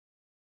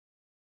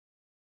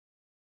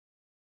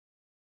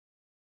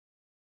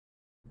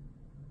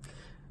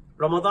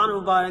Ramadan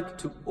Mubarak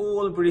to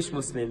all British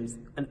Muslims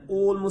and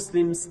all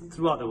Muslims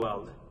throughout the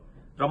world.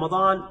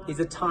 Ramadan is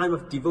a time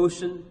of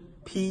devotion,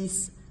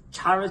 peace,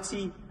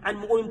 charity, and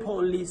more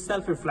importantly,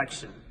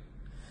 self-reflection.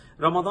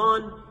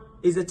 Ramadan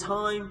is a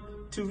time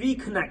to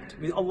reconnect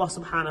with Allah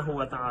subhanahu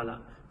wa ta'ala,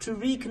 to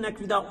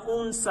reconnect with our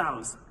own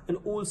selves and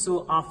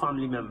also our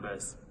family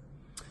members.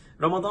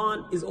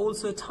 Ramadan is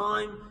also a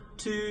time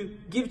to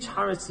give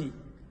charity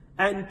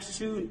and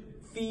to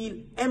feel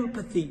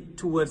empathy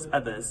towards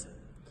others.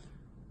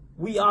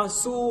 We are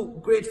so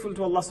grateful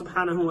to Allah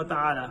subhanahu wa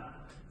ta'ala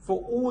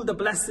for all the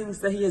blessings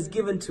that He has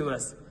given to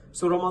us.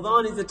 So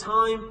Ramadan is a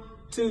time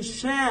to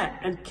share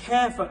and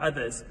care for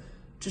others,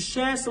 to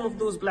share some of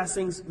those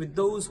blessings with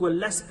those who are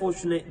less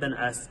fortunate than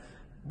us,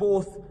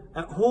 both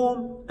at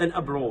home and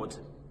abroad.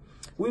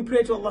 We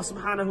pray to Allah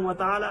subhanahu wa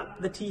ta'ala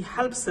that He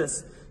helps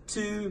us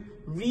to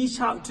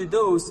reach out to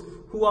those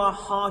who are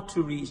hard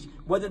to reach,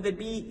 whether they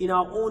be in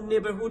our own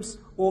neighborhoods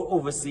or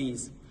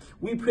overseas.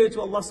 We pray to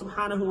Allah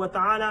subhanahu wa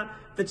ta'ala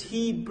that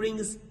He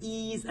brings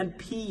ease and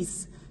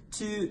peace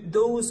to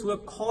those who are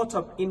caught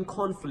up in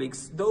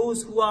conflicts,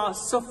 those who are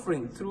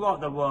suffering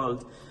throughout the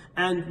world.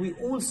 And we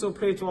also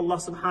pray to Allah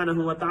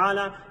subhanahu wa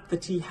ta'ala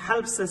that He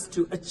helps us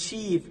to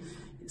achieve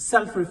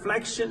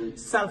self-reflection,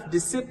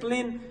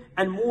 self-discipline,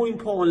 and more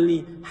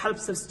importantly,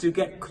 helps us to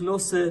get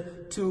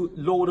closer to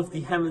Lord of the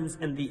heavens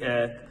and the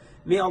earth.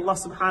 May Allah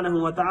subhanahu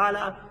wa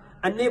ta'ala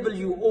enable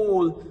you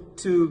all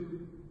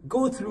to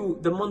go through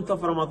the month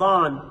of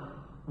Ramadan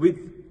with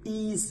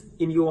ease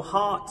in your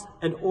heart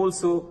and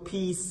also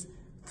peace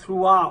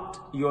throughout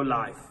your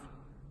life.